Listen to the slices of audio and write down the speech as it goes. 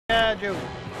Yeah, Joe.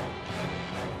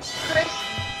 Chris.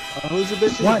 Who's the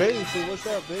bitch in the What? bathing suit? What's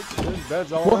up, bitch?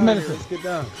 That's all What around here. medicine? Let's get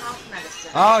down. Cough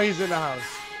medicine. Oh, he's in the house.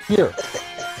 Here.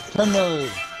 10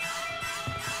 milliliters.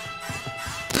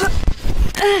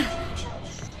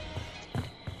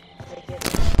 Take it.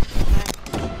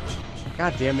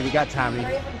 God damn it, he got Tommy.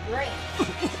 Not even great.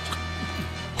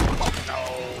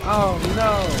 Oh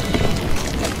no.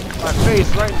 My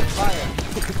face right in the fire.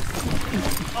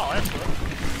 Oh, that's good.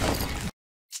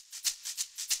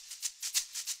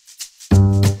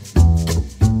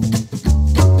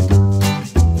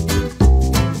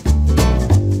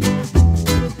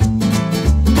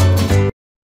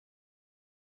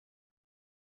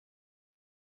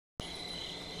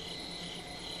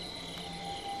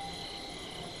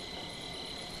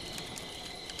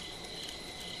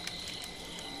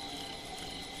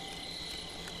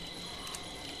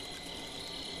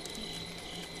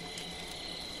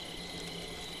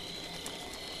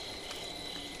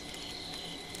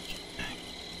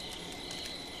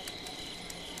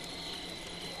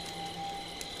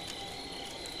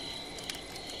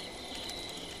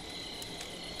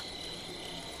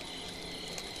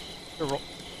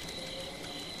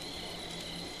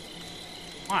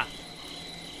 What?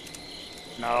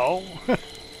 No.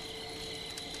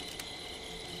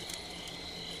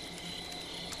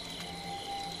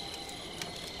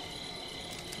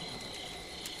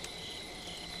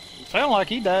 Sound like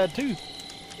he died too.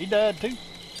 He died too.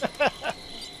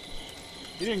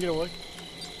 He didn't get away.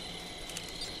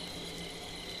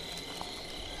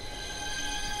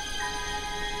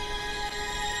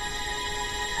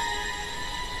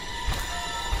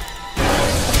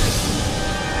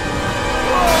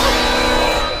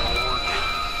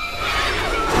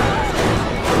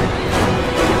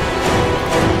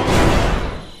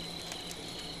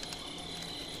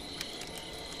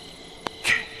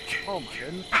 Oh my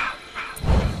goodness.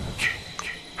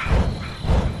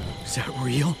 Is that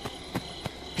real?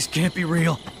 This can't be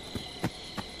real.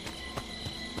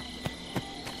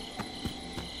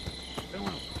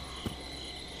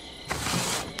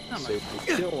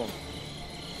 Safely kill him.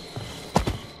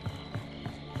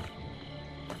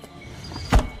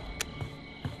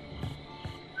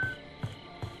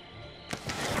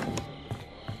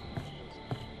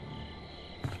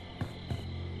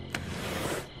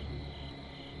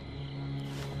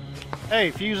 Hey,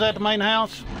 fuse at the main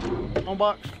house. On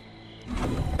box.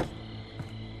 Out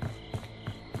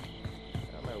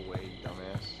of my way, you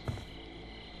dumbass.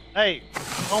 Hey,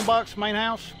 phone box, main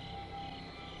house.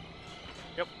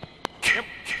 Yep. Yep.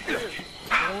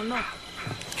 Going no.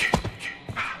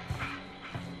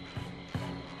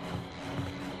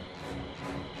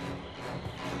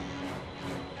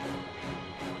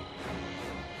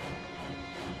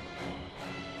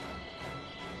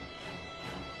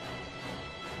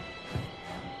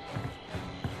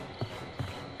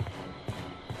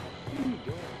 What are you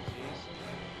doing, Jason?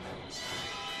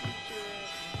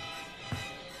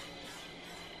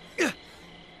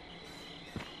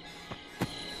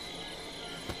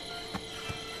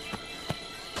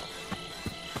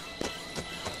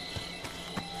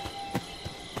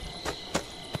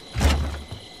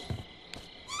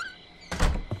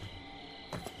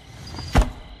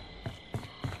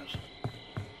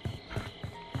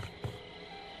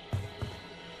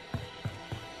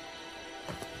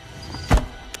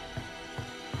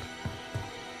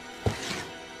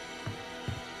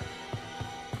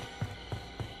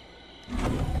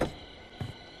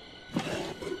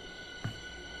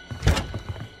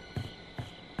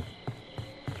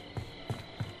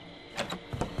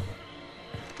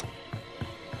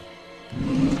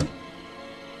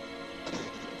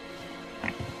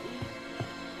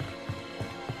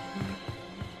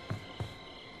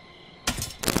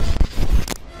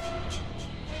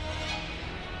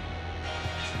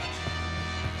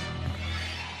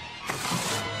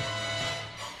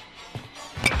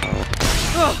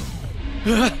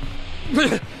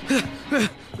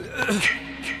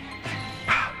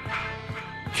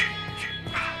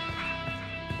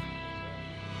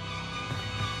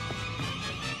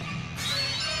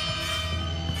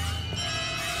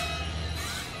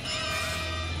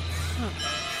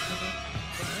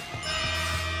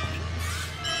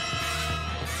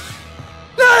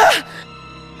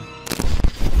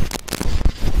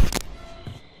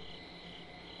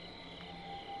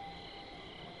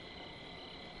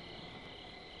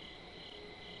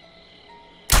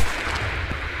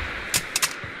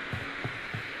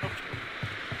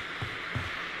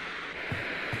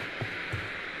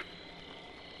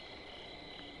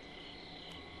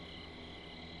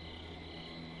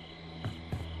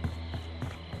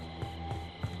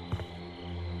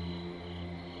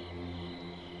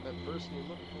 that person you're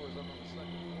looking for is up on the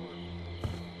second floor.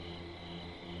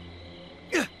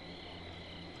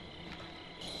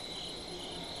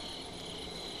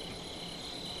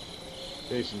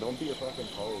 Jason, don't be a fucking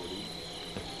coward.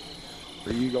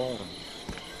 Where you going?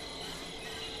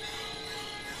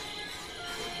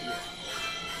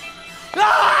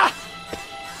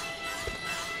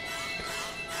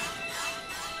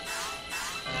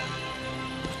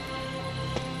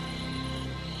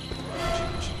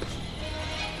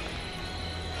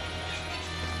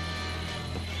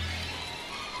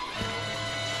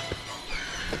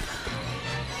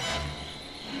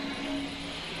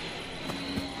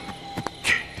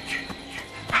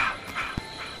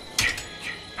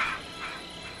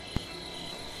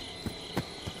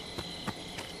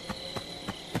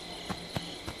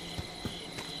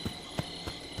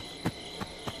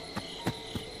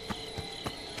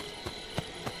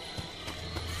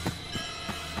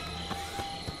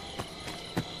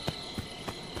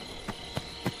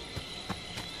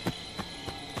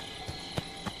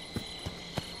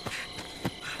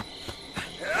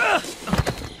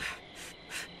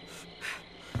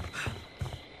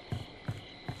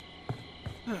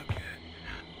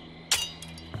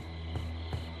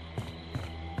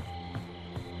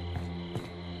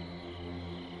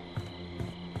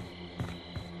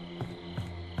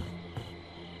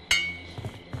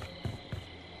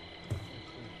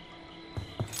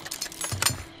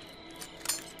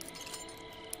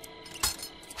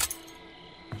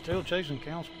 Still chasing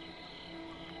council.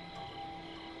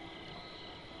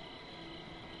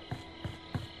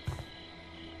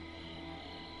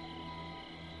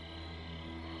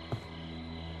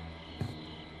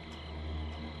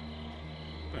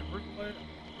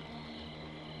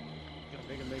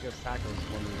 They can make us tacos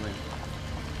when we win.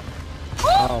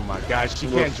 Oh my gosh, she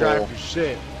can't drive for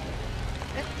shit.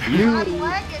 You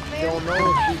Hot-legged, man. don't know if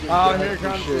you can Oh, drive here for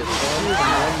comes shit. the-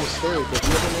 One mistake. If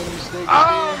you ever made a mistake, Oh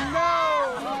no!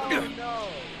 Oh no!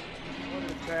 What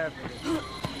is happening?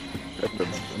 the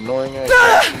annoying ass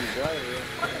driver.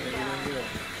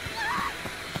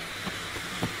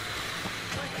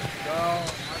 No,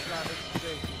 I'm not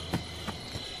mistaken.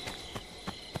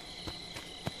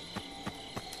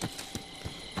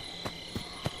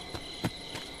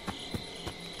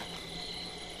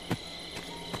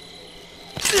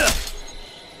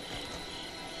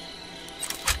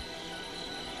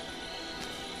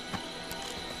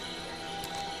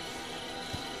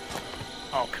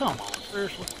 Oh, come on,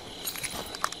 seriously.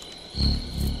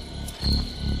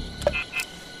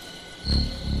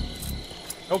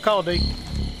 Go call D.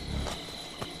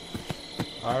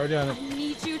 Already on it. I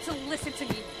need you to listen to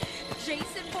me.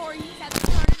 Jason Voorhees has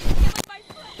started to killing my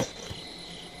friend.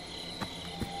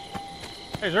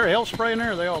 Hey, is there a hell spray in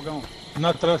there? Or are they all gone?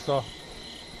 Not trust off.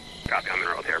 Copy, I'm in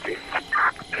road therapy.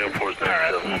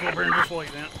 Alright, I'm gonna go over here and just wait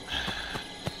then.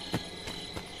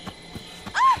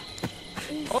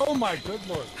 Oh my good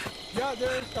lord. Yeah,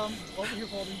 there is some. Over here,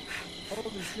 Baldy.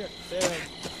 Holy shit. There.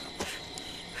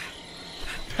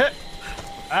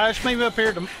 Just meet me up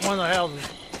here to one of the houses.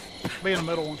 Be in the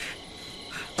middle one.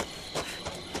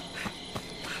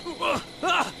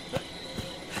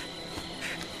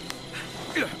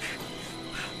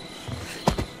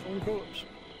 Only bullets.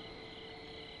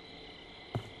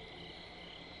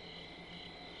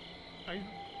 Hey.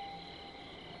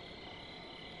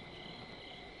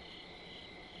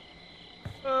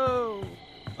 Oh.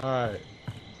 Alright.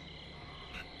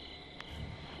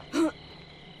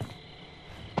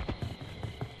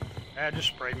 Just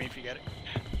spray me if you get it.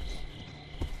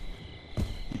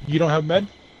 You don't have med?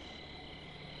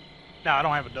 No, I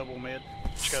don't have a double med.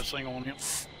 Just got a single on him.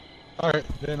 Alright,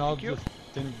 then I'll Thank you.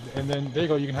 just... and then, there you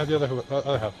go, you can have the other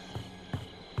half.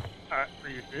 Alright, are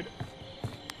you good?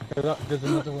 There's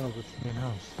another one of the main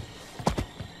house.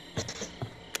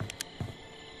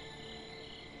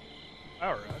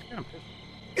 Alright, I'm pissed.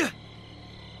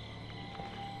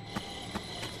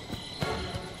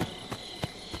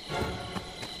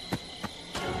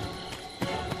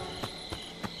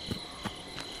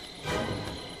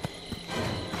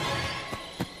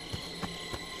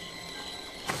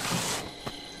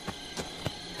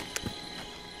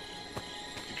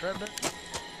 You trapped that?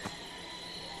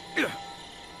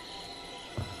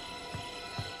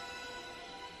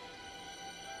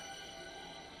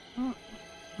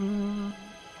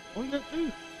 What you got to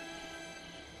do?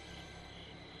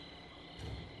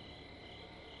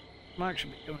 Mike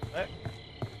should be coming back.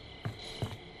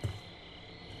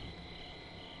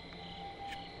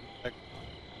 Back.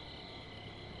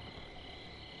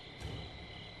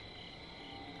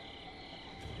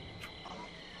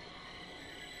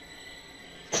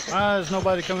 Why is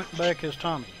nobody coming back as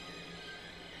Tommy?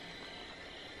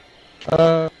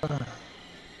 Because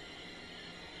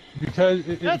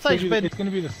That thing's been- it's going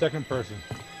to be the second person.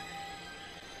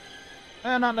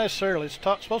 Not necessarily. It's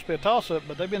supposed to be a toss-up,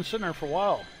 but they've been sitting there for a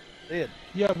while. Dead.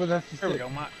 Yeah, but that's just There we it. go,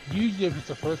 Mike. Usually, if it's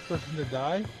the first person to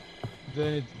die,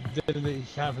 then it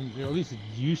happens. Or at least it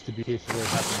used to be the case where it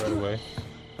happened right away.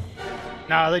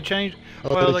 Nah, they changed.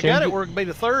 Oh, Well, they got changed it where it can be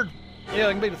the third. Yeah,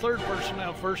 it can be the third person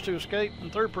now. First to escape,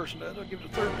 and third person died. They'll give it to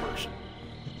the third person.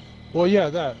 Well, yeah,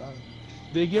 that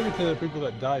they give it to the people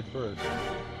that died first.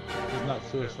 It's not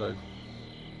suicide.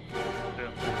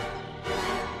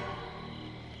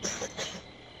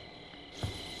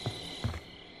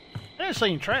 I ain't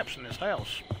seen traps in this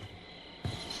house.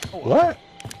 Oh, What?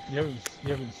 You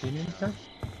haven't seen any times?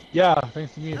 Yeah,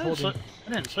 thanks to me and I didn't, Holding. see,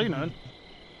 I didn't see none.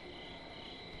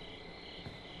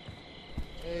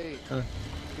 Hey, you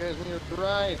guys need a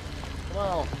ride? Come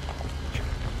on.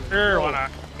 Sure, why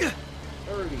not?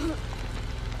 30.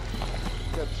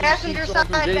 Got 2 Passenger seats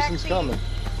open, side, back Jason's seat. coming.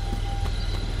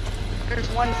 There's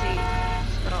one seat.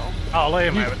 So. Oh, let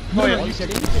him have it. Go ahead. You said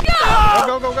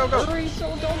Go, go, go, go. hurry, so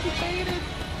don't get baited.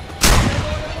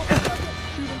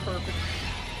 Shoot him perfect.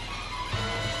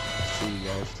 See you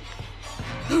guys.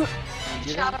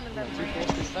 Shot him and then Too ran.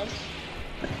 close this time?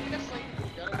 Just like-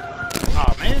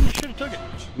 Oh man, you should have took it.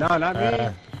 No, not me.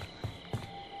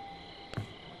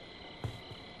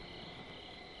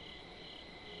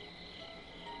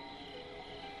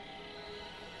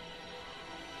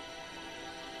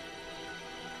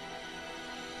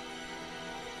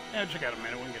 Yeah, just got a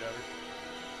minute. We can get out of here.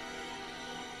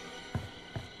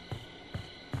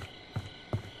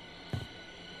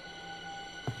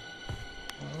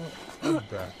 I'm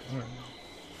back.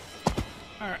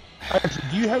 All right. Actually,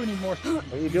 do you have any more?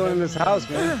 What are you doing in this house,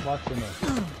 man? Lots of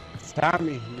them. It's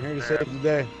Tommy. I'm here to save the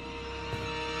day.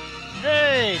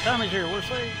 Hey, Tommy's here. We'll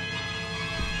see.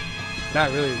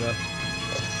 Not really, though.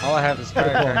 All I have is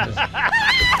firecrackers.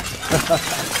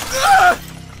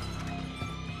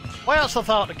 Well, it's the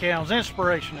thought that counts.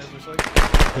 Inspiration, as we say.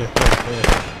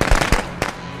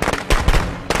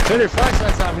 Turn your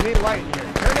flashlights on. We need light in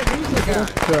here. Turn the music on.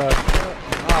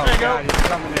 Oh, There you God, go. he's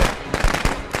coming in.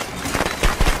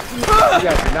 You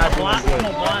guys are not Blind, doing I'm good.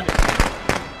 gonna blind it.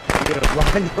 You gonna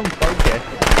blind them? Okay.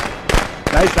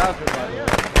 Nice outfit, by the way.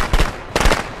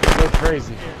 You look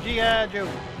crazy. G.I. Joe.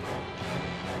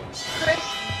 Chris,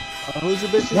 Who's the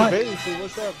bitch in What? the bathing suit?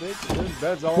 What's up, bitch? There's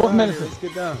beds all What around medicine? here. Let's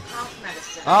get down. house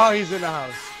medicine. Oh, he's in the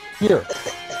house. Here,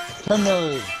 10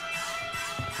 million.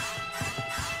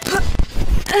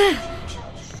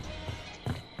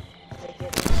 Take it.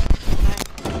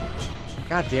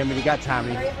 God damn it, he got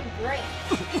Tommy. Not even great.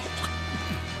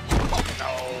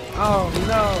 Oh,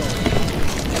 no.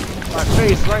 My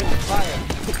face right in the fire.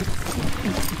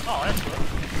 Oh, that's good.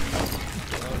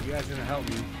 Oh, you guys gonna help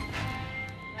me.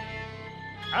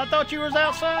 I thought you was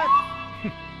outside.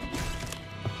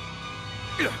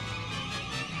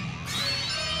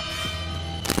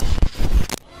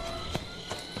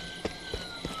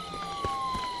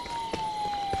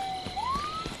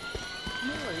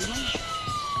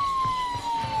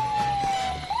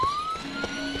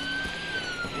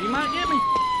 He might get me.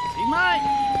 He might.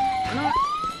 Or not.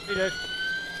 He does.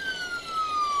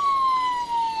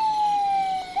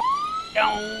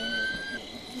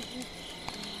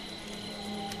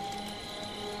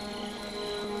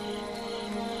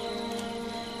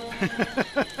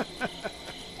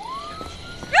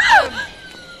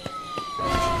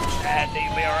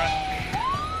 That'd be alright.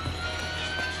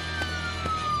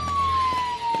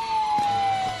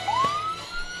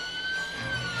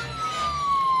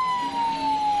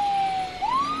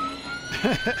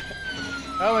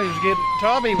 I was getting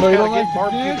Tommy was No, you kind of don't getting like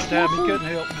barbecue the this time. He couldn't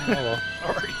help. Oh, well.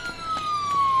 Sorry.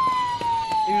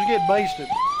 He was getting basted.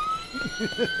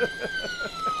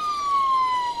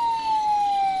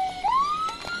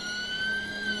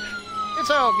 It's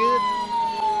all good.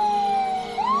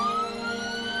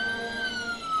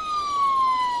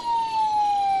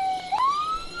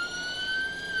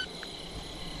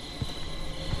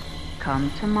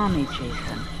 Come to mommy,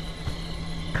 Jason.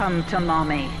 Come to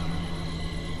mommy.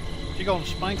 She gonna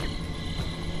spank him.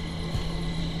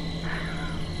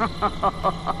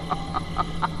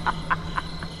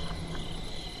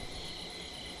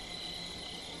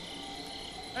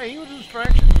 Hey, he was a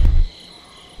distraction.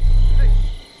 Hey.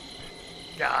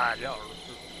 God, y'all are...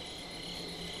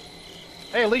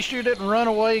 Hey, at least you didn't run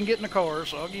away and get in the car,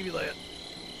 so I'll give you that.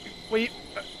 We...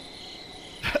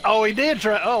 Oh, he did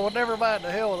try... Oh, well, never mind.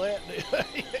 The hell with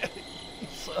that. You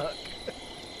suck.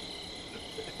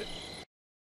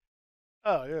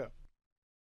 Oh, yeah.